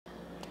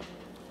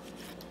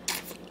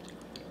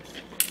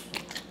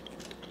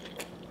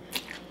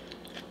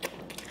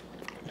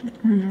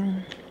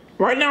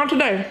Right now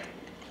today.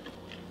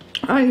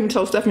 I didn't even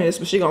tell Stephanie this,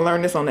 but she gonna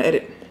learn this on the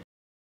edit.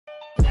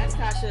 That's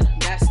Tasha,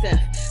 that's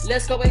Steph.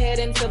 Let's go ahead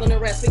and fill in the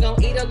rest. We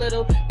gonna eat a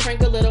little,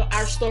 prank a little.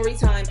 Our story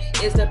time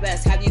is the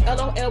best. Have you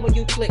LOL when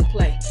you click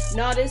play?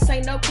 No, this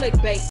ain't no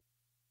clickbait.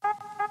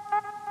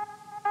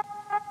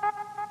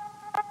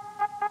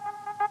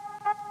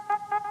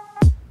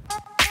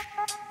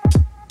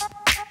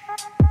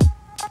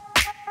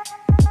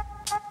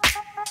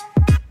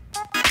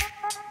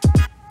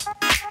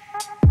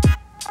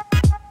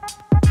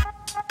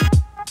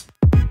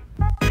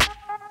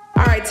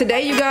 Alright,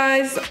 today you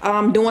guys,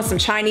 I'm doing some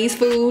Chinese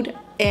food.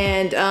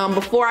 And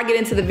before I get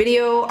into the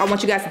video, I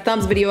want you guys to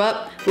thumbs video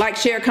up, like,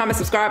 share, comment,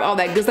 subscribe, all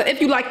that good stuff. If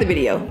you like the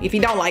video. If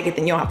you don't like it,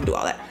 then you don't have to do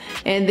all that.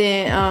 And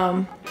then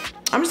I'm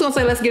just gonna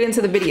say, let's get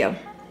into the video.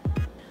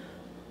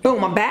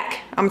 Boom, I'm back.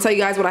 I'm gonna tell you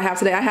guys what I have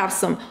today. I have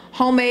some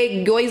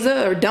homemade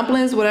gyoza or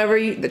dumplings, whatever,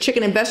 the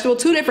chicken and vegetable,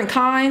 2 different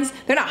kinds.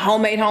 They're not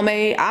homemade.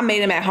 I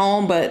made them at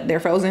home, but they're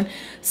frozen.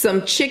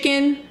 Some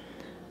chicken.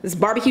 This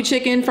barbecue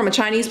chicken from a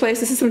Chinese place.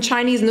 This is some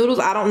Chinese noodles.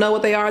 I don't know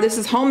what they are. This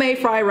is homemade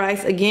fried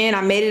rice. Again,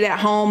 I made it at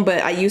home,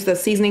 but I used the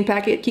seasoning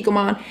packet,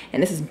 Kikkoman.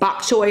 And this is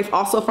bok choy,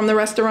 also from the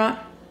restaurant.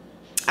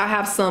 I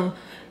have some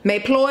mae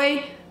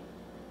ploy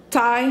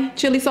Thai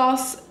chili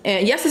sauce.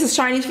 And yes, this is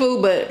Chinese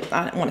food, but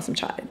I wanted some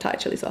Thai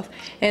chili sauce.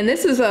 And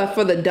this is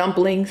for the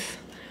dumplings.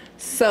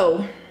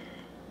 So,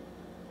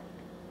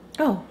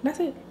 oh, that's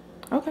it.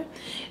 Okay.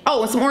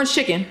 Oh, and some orange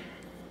chicken.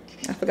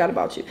 I forgot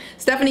about you.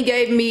 Stephanie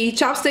gave me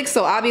chopsticks,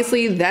 so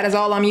obviously that is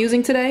all I'm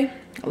using today.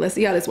 Let's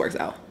see how this works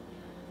out.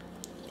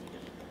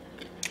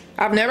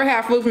 I've never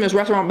had food from this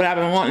restaurant, but I've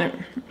been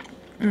wanting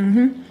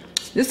it.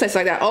 This tastes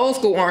like that old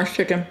school orange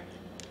chicken.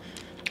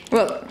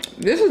 Look,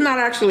 this is not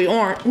actually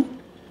orange.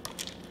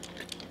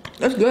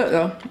 It's good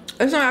though.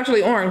 It's not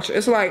actually orange.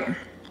 It's like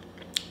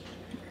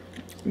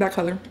that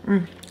color.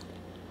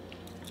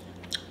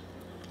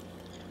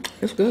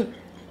 It's good.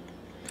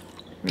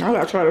 Now I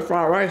gotta try the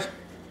fried rice.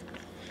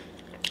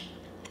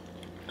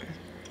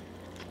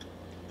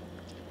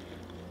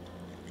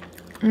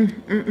 If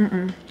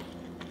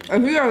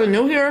you guys are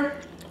new here,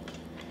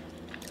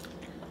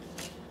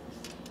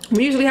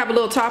 we usually have a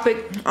little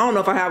topic. I don't know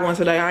if I have one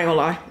today, I ain't gonna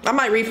lie. I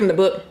might read from the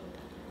book.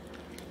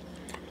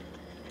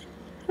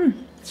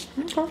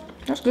 Okay,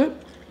 that's good.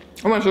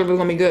 I'm not sure if it's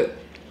gonna be good.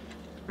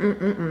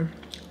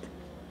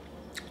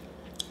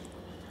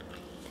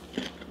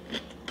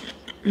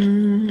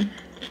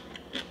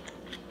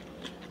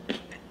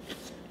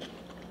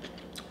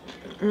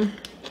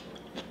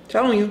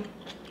 Telling you.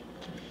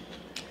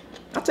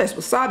 I taste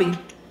wasabi.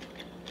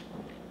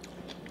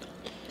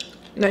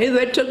 Now either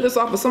they took this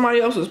off of somebody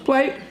else's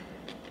plate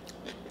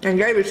and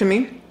gave it to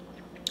me,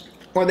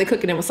 or they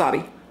cook it in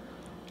wasabi.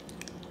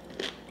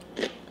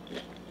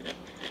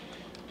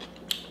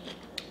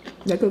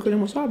 They cook it in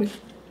wasabi.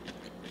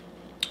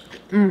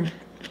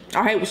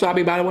 I hate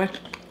wasabi, by the way.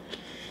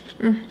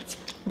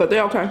 But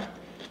they're okay.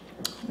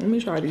 Let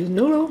me try these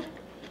noodles.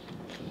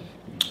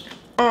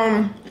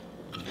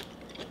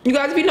 You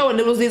guys, if you know what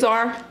noodles these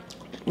are,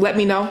 let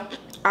me know.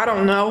 I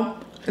don't know.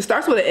 It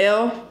starts with an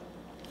L.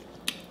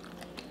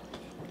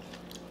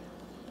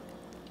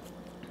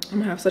 I'm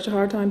gonna have such a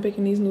hard time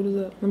picking these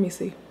noodles up. Let me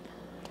see.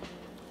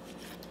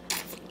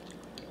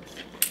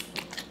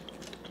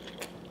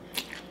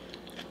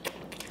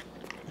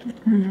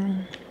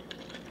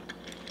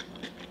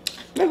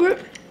 They're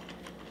good.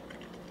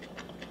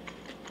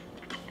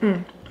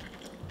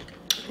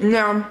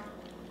 Now,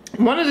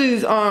 one of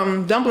these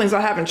dumplings I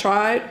haven't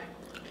tried.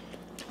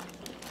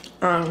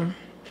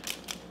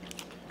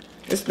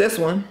 It's this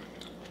one.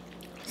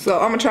 So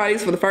I'm gonna try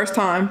these for the first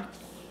time.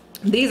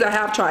 These I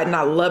have tried and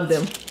I love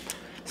them.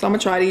 So I'm gonna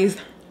try these.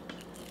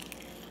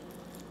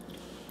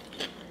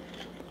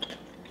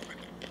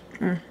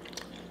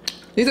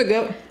 These are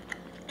good.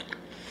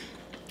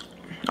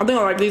 I think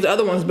I like these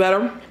other ones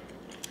better.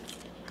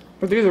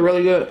 But these are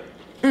really good.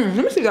 Let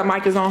me see if that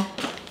mic is on.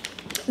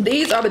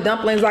 These are the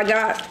dumplings I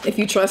got, if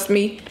you trust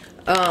me,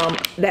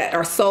 that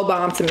are so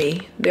bomb to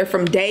me. They're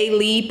from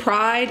Daily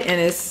Pride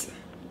and it's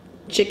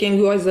chicken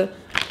gyoza.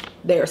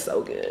 They are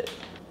so good.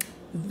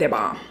 They're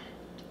bomb.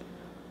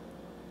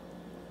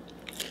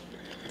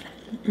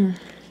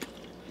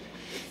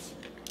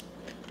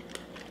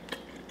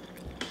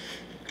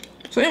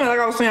 So anyway, like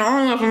I was saying, I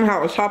don't know if I'm gonna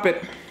have a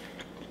topic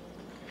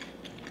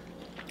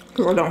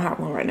because I don't have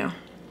one right now.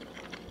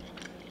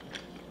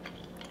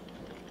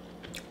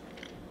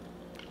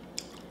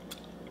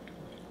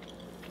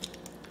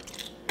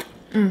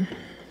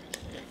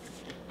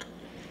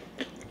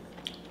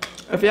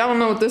 If y'all don't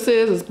know what this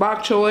is, it's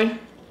bok choy,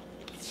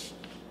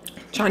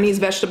 Chinese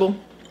vegetable,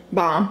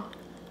 bomb.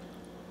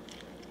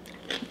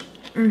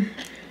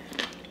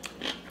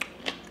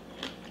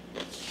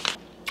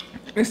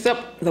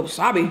 Except the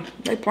wasabi,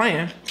 they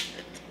playing.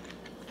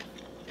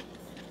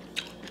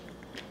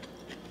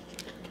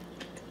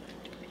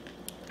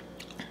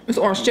 This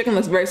orange chicken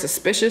looks very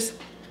suspicious,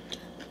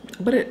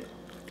 but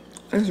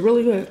it's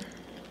really good.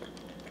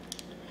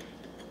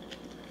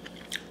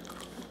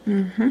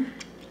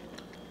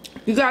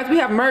 You guys, we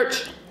have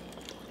merch.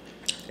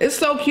 It's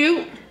so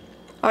cute.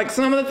 Like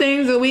some of the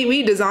things that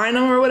we design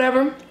them or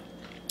whatever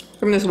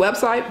from this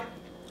website.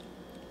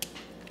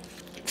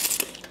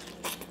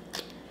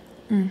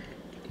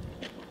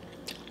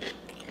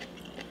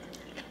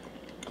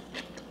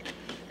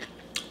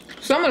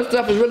 Some of the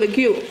stuff is really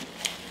cute.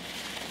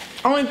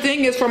 Only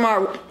thing is from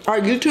our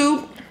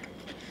YouTube,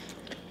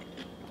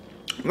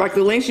 like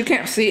the links, you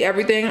can't see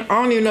everything. I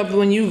don't even know if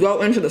when you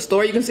go into the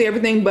store you can see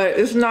everything, but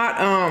it's not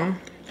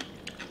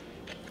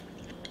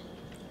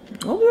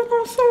what was I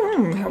gonna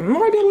say? I have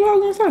no idea what I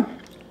was gonna say.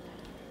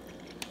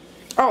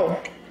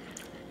 Oh,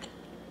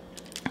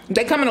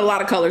 they come in a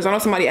lot of colors. I know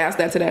somebody asked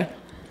that today.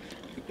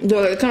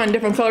 They come in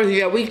different colors.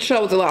 Yeah, we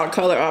chose a lot of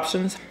color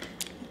options.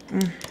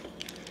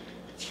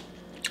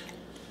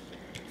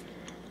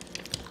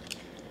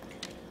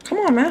 Come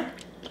on, man.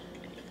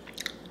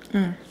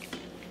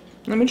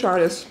 Let me try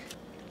this.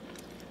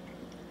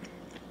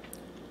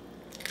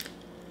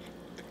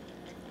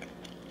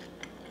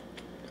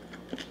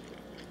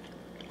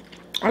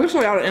 I can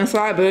show y'all the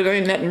inside, but it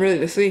ain't nothing really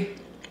to see.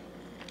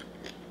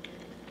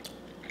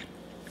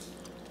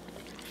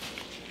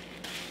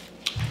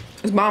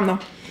 It's bomb though.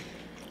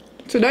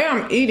 Today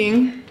I'm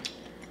eating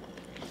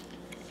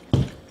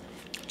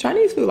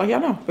Chinese food, like y'all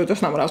know, but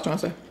that's not what I was trying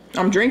to say.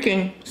 I'm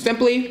drinking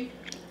Simply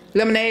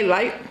Lemonade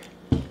Light.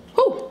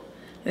 Whew.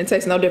 And it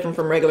tastes no different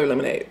from regular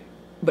lemonade,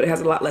 but it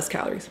has a lot less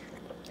calories.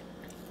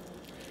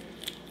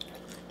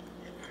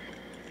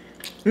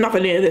 Not that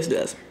any of this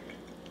does,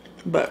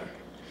 but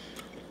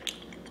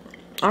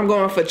I'm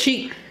going for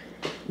cheat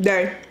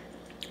day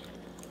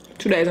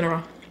 2 days in a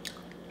row.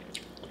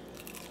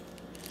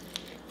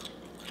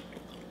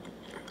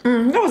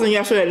 That wasn't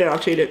yesterday that I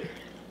cheated.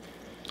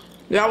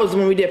 That was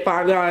when we did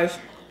Five Guys.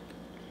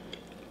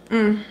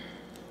 I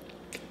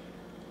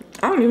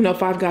don't even know if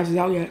Five Guys is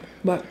out yet,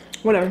 but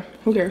whatever,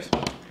 who cares?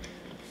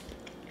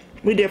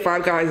 We did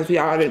Five Guys if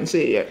y'all didn't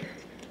see it yet.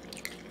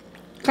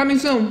 Coming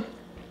soon.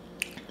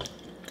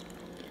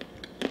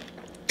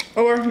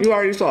 Or you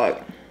already saw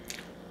it.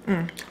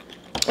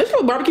 This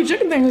little barbecue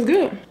chicken thing is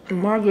good.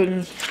 My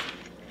goodness.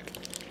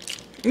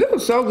 This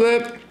is so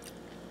good.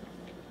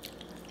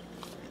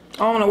 I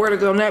don't know where to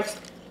go next.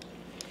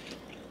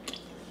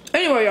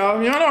 Anyway,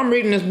 y'all, y'all know I'm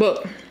reading this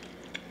book,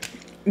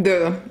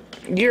 The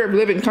Year of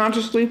Living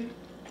Consciously.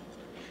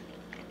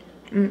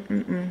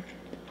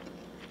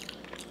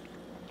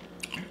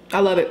 I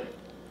love it.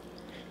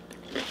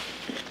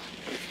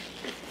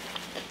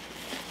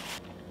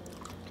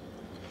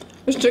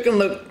 This chicken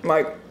looked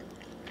like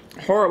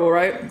horrible,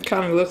 right?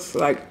 Kind of looks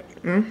like,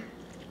 I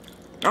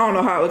don't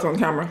know how it looks on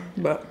camera,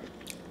 but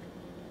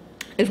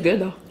it's good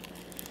though.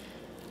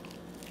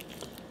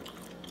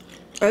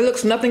 It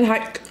looks nothing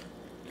like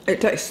it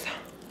tastes.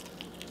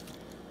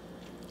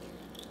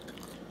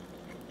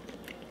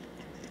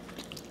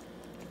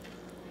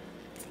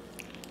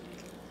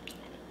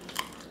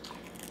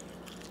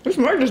 This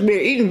might just be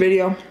an eating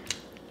video,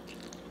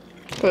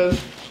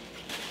 because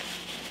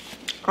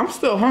I'm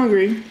still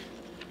hungry.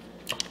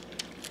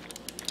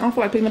 I don't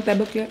feel like picking up that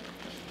book yet.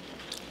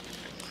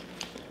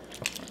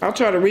 I'll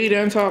try to read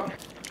and talk.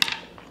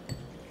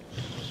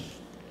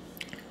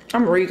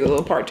 I'm gonna read the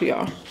little part to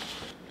y'all.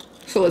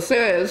 So it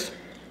says,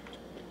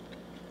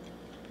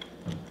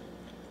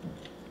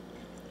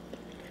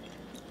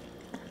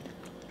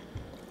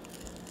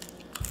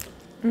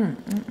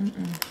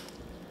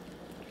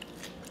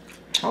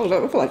 oh,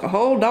 I feel like a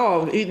whole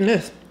dog eating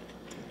this.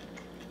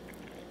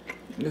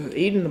 Just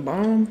eating the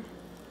bone.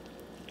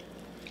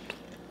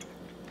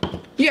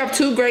 You have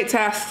two great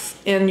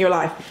tasks in your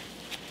life: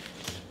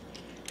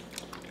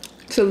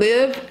 to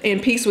live in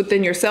peace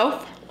within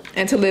yourself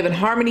and to live in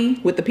harmony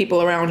with the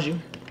people around you.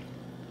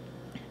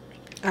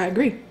 I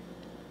agree.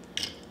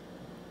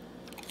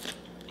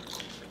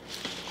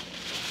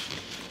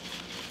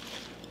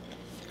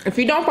 If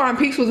you don't find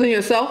peace within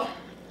yourself,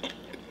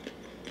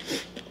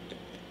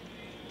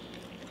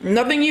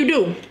 nothing you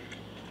do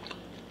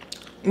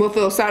will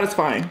feel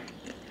satisfying.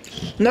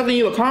 Nothing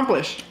you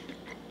accomplish.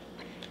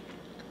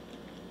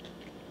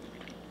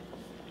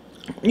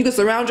 You can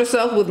surround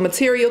yourself with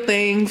material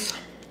things,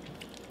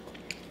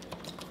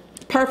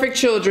 perfect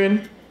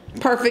children,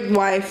 perfect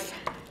wife,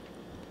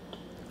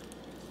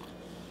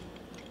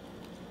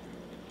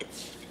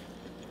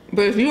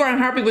 but if you aren't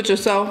happy with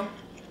yourself,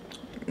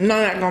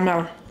 none of that gonna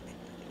matter.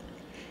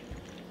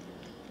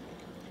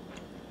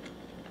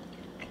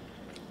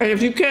 And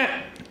if you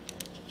can't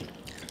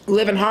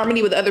live in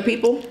harmony with other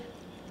people,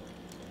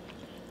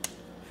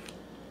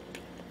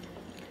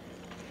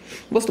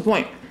 what's the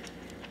point?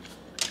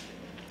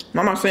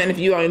 I'm not saying if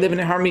you are living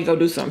in harmony, go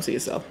do something to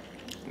yourself.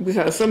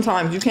 Because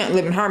sometimes you can't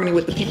live in harmony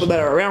with the people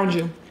that are around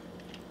you.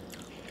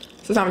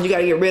 Sometimes you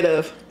gotta get rid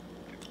of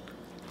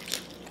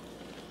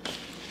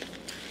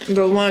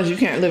those ones you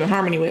can't live in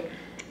harmony with.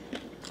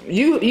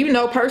 You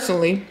know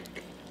personally,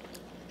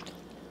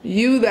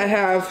 you that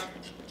have,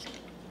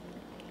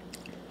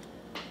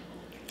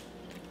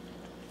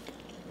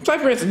 say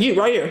for instance, you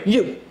right here,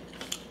 you.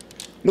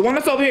 The one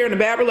that's over here in a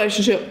bad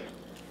relationship,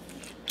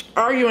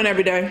 arguing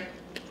every day.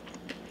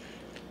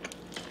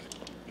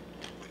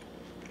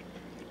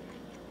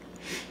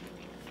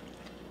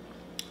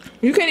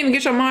 You can't even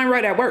get your mind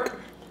right at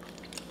work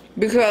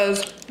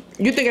because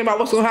you're thinking about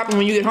what's gonna happen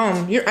when you get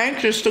home. You're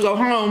anxious to go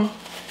home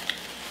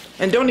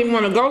and don't even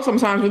want to go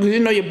sometimes because you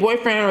know your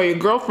boyfriend or your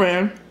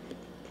girlfriend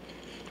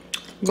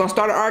is gonna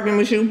start arguing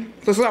with you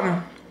for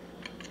something.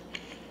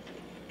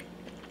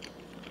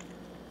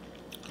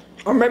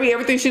 Or maybe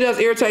everything she does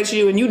irritates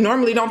you and you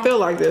normally don't feel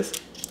like this.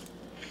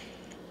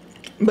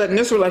 But in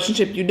this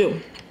relationship, you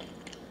do.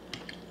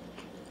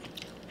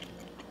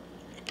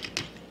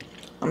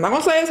 I'm not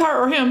gonna say it's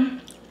her or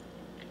him.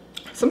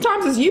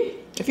 Sometimes it's you,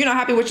 if you're not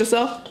happy with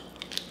yourself.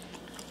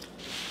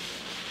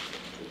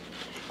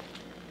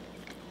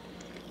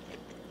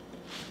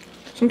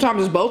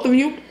 Sometimes it's both of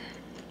you.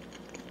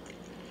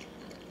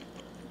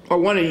 Or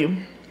one of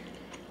you.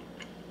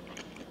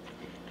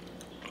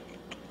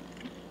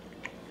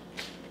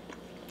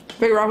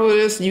 Figure out who it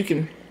is, you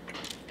can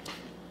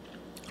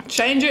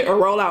change it or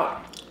roll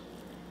out.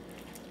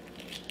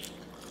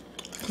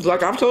 Cause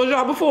like I've told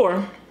y'all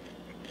before,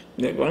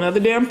 there go another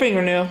damn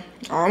fingernail.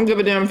 I don't give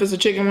a damn if it's a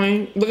chicken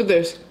wing. Look at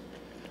this.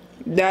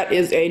 That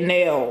is a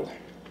nail.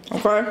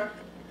 Okay?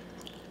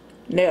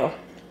 Nail.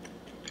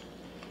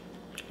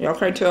 Y'all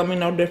can't tell me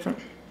no different.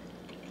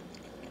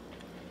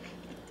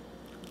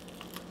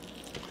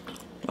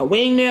 A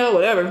wing nail,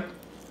 whatever.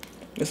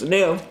 It's a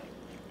nail.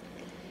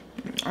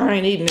 I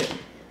ain't eating it.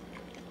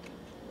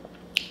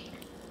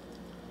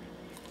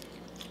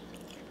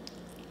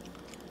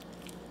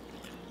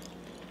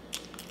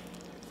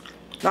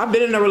 I've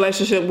been in a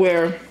relationship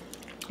where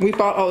we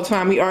fought all the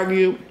time, we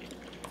argued,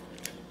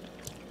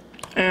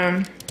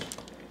 and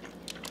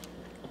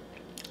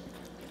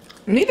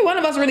neither one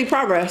of us really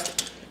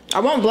progressed. I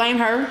won't blame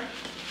her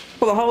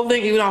for the whole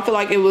thing, even though I feel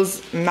like it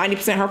was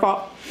 90% her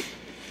fault.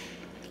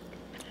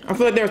 I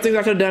feel like there were things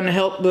I could have done to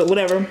help, but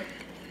whatever.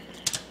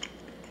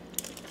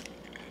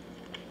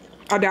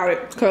 I doubt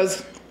it,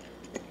 because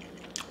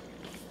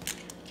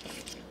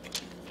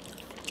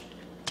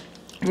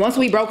once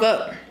we broke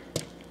up,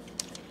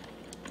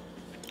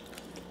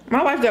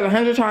 my life got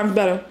 100 times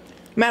better.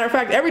 Matter of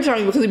fact, every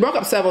time, because we broke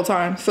up several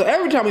times, so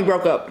every time we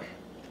broke up,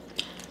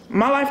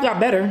 my life got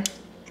better.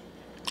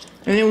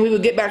 And then we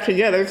would get back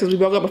together, because we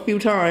broke up a few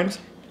times.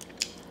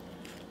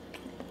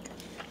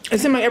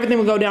 It seemed like everything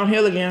would go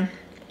downhill again.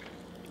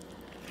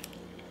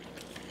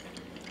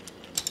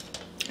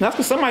 That's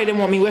because somebody didn't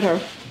want me with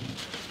her.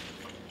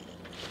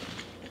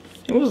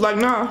 It was like,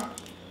 nah,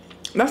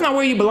 that's not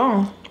where you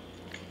belong.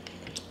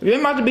 If you're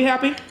about to be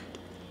happy,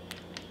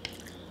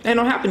 ain't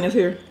no happiness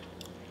here.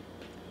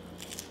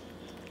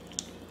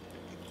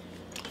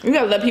 You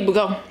gotta let people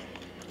go.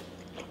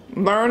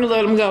 Learn to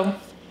let them go.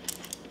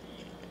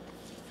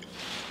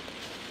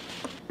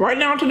 Right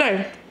now,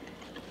 today.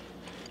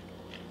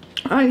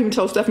 I ain't even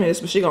told Stephanie this,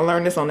 but she gonna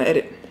learn this on the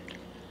edit.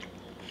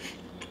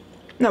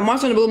 Now,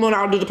 once in a blue moon,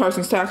 I'll do the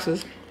person's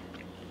taxes.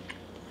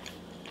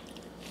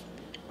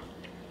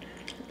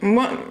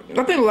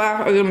 I think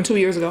I did them 2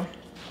 years ago.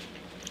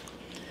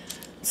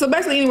 So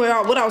basically, anyway,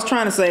 what I was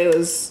trying to say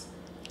was,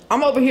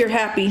 I'm over here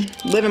happy,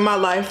 living my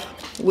life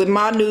with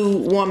my new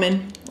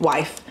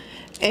wife.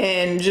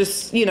 And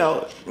just, you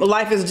know,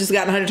 life has just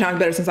gotten 100 times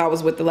better since I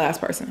was with the last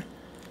person.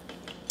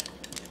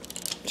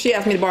 She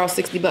asked me to borrow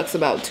 60 bucks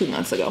about 2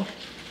 months ago.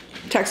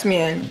 Texted me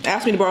and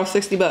asked me to borrow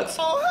 60 bucks.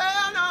 Oh,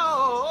 hell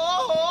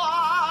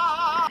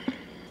no.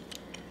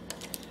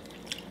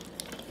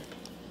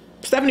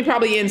 Stephanie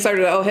probably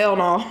inserted a oh hell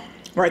no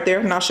right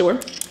there, not sure.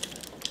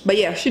 But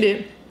yeah, she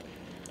did.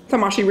 Talking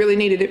about she really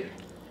needed it.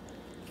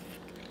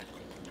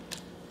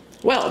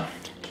 Well,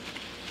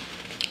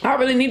 I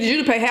really needed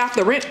you to pay half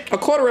the rent, a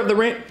quarter of the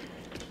rent,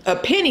 a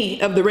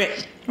penny of the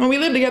rent. When we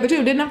lived together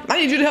too, didn't I? I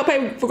needed you to help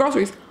pay for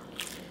groceries.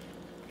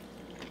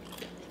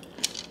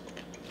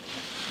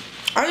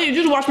 I needed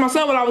you to watch my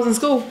son when I was in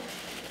school.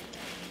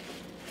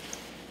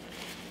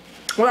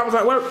 When I was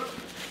at work.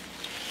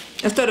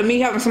 Instead of me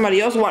having somebody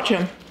else watch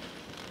him.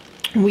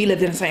 We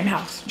lived in the same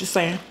house, just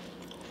saying.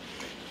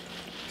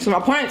 So my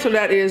point to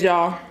that is,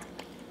 y'all,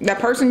 that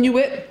person you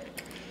with,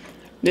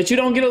 that you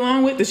don't get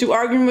along with, that you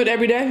arguing with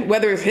every day,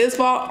 whether it's his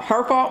fault,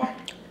 her fault,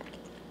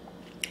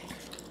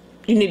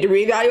 you need to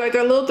reevaluate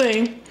that little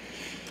thing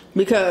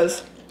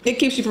because it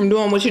keeps you from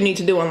doing what you need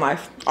to do in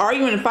life.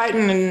 Arguing and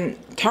fighting and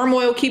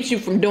turmoil keeps you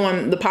from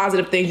doing the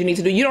positive things you need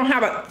to do. You don't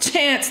have a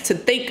chance to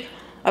think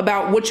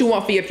about what you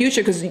want for your future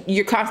because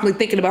you're constantly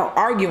thinking about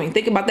arguing.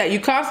 Think about that.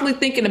 You're constantly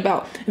thinking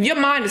about, if your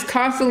mind is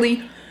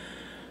constantly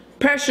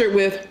pressured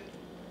with,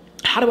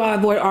 how do I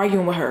avoid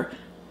arguing with her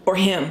or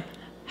him?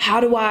 How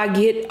do I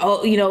get,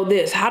 you know,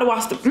 this? How do I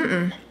stop?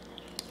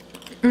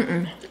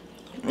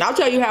 I'll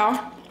tell you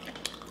how.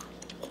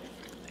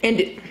 End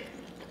it.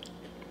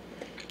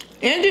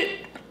 End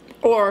it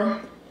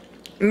or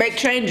make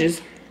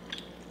changes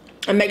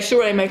and make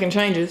sure they're making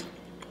changes.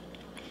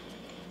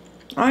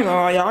 I ain't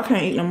gonna lie, y'all, I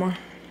can't eat no more.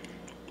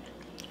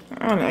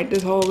 I don't like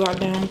this whole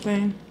goddamn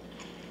thing.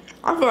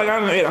 I feel like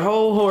I done ate a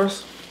whole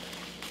horse.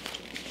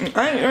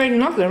 I ain't ate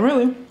nothing,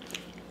 really.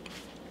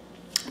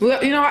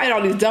 Well, you know, I ate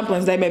all these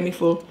dumplings. They made me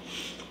full.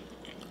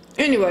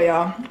 Anyway,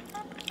 y'all,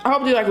 I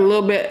hope you like a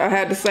little bit I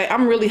had to say.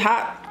 I'm really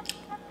hot.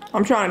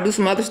 I'm trying to do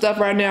some other stuff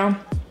right now.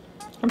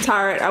 I'm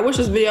tired. I wish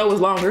this video was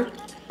longer,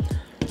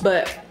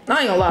 but I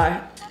ain't gonna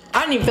lie.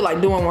 I didn't even feel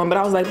like doing one, but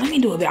I was like, let me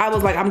do it. I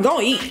was like, I'm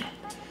gonna eat,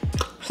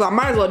 so I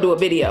might as well do a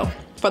video.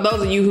 For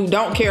those of you who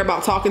don't care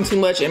about talking too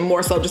much and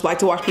more so just like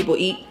to watch people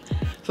eat.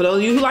 For those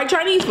of you who like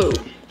Chinese food.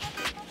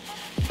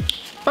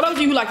 For those of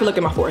you who like to look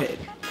at my forehead.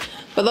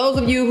 For those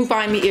of you who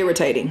find me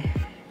irritating,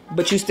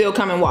 but you still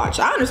come and watch.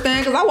 I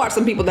understand, because I watch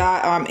some people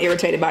that I'm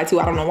irritated by too.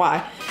 I don't know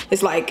why.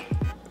 It's like,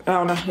 I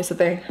don't know, it's a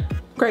thing.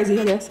 Crazy,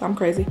 I guess. I'm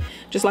crazy,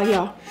 just like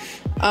y'all.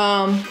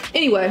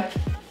 Anyway,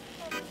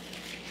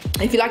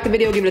 if you liked the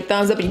video, give it a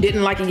thumbs up. If you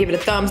didn't like it, give it a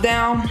thumbs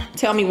down.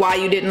 Tell me why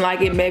you didn't like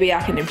it. Maybe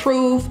I can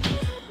improve.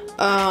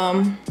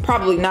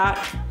 Probably not.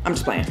 I'm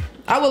just playing.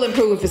 I will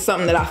improve if it's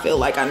something that I feel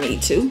like I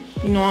need to.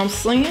 You know what I'm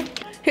saying?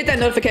 Hit that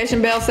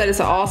notification bell, set it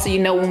to all so you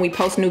know when we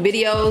post new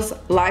videos,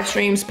 live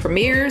streams,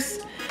 premieres.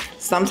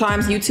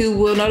 Sometimes YouTube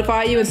will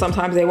notify you and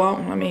sometimes they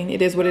won't. I mean,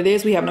 it is what it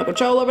is. We have no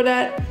control over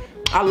that.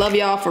 I love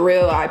y'all for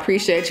real. I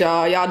appreciate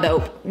y'all. Y'all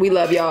dope. We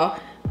love y'all.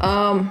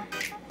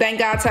 Thank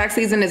God tax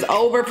season is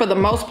over for the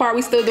most part.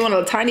 We still doing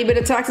a tiny bit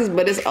of taxes,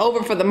 but it's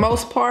over for the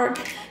most part.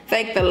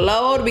 Thank the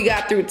Lord we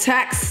got through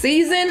tax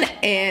season.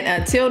 And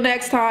until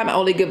next time,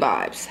 only good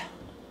vibes.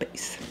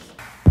 Peace.